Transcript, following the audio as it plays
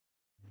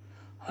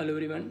Hello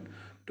everyone.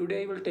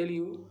 Today I will tell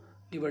you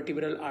the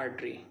vertebral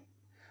artery.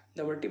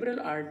 The vertebral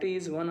artery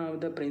is one of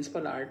the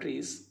principal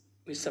arteries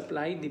which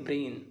supply the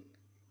brain.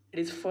 It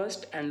is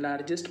first and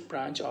largest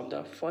branch of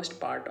the first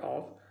part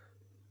of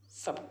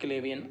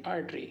subclavian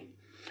artery.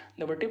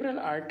 The vertebral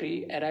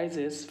artery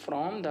arises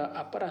from the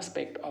upper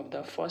aspect of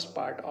the first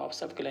part of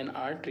subclavian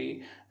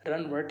artery,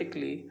 run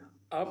vertically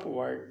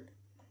upward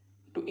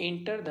to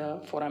enter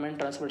the foramen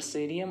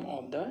transversarium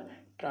of the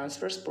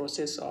transverse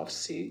process of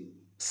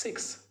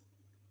C6.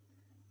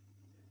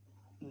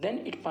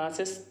 Then it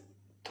passes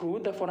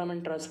through the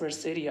foramen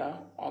transverse area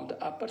of the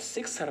upper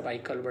six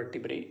cervical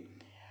vertebrae.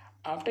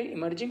 After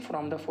emerging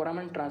from the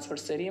foramen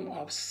transversarium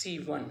of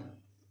C1,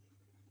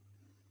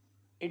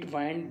 it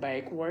winds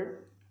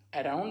backward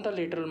around the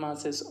lateral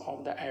masses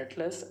of the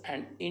atlas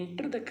and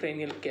enter the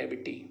cranial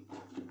cavity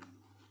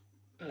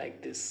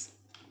like this.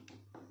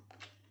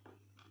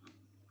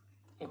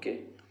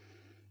 Okay.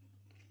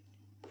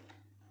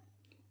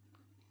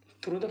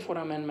 Through the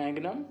foramen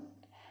magnum,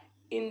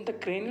 in the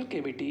cranial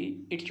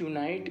cavity, it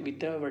unites with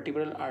the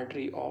vertebral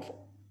artery of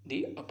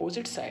the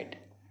opposite side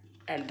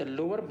at the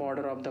lower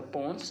border of the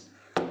pons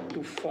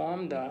to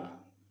form the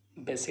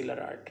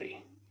basilar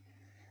artery.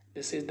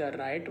 This is the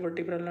right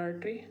vertebral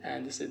artery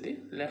and this is the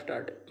left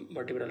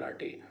vertebral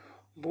artery.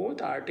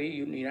 Both arteries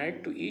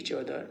unite to each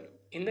other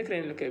in the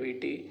cranial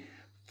cavity,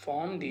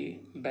 form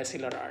the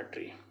basilar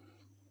artery.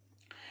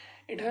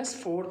 It has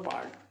four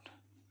parts.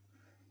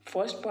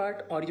 First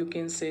part, or you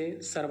can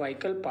say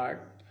cervical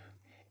part,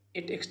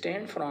 it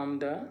extends from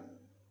the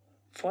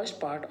first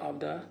part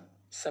of the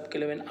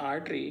subclavian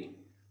artery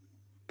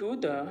to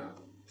the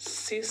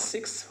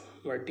C6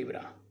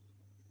 vertebra.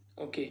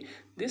 Okay,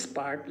 this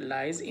part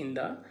lies in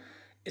the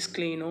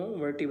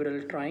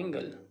scaenovertebral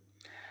triangle.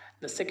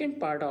 The second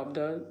part of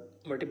the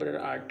vertebral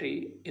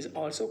artery is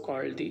also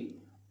called the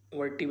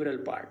vertebral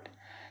part.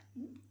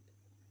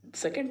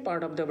 Second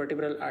part of the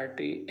vertebral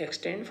artery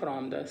extends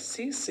from the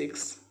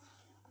C6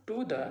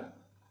 to the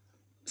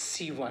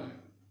C1.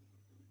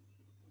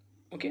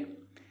 Okay,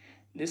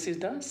 this is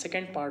the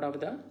second part of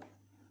the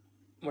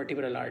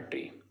vertebral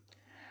artery.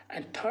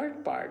 And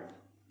third part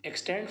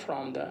extends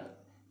from the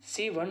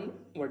C1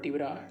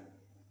 vertebra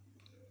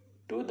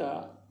to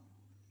the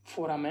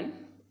foramen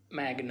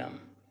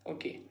magnum.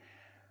 Okay,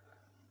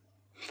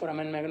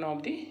 foramen magnum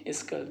of the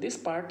skull. This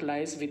part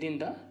lies within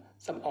the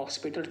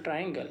suboccipital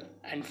triangle.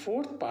 And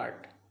fourth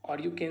part, or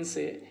you can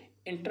say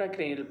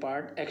intracranial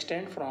part,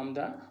 extends from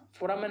the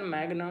foramen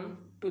magnum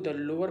to the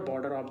lower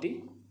border of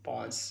the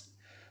pons.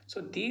 So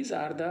these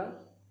are the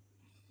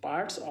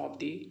parts of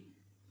the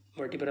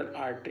vertebral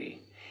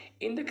artery.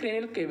 In the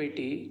cranial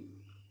cavity,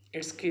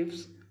 it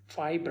gives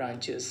 5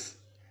 branches: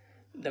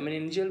 the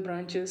meningeal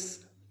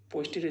branches,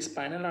 posterior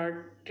spinal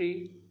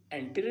artery,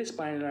 anterior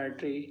spinal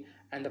artery,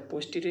 and the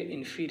posterior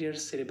inferior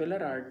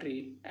cerebellar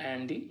artery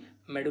and the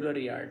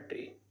medullary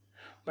artery.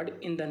 But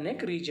in the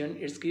neck region,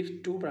 it gives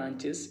 2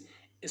 branches: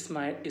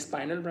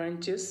 spinal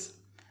branches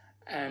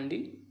and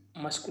the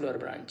muscular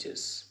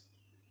branches.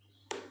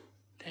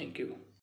 Thank you.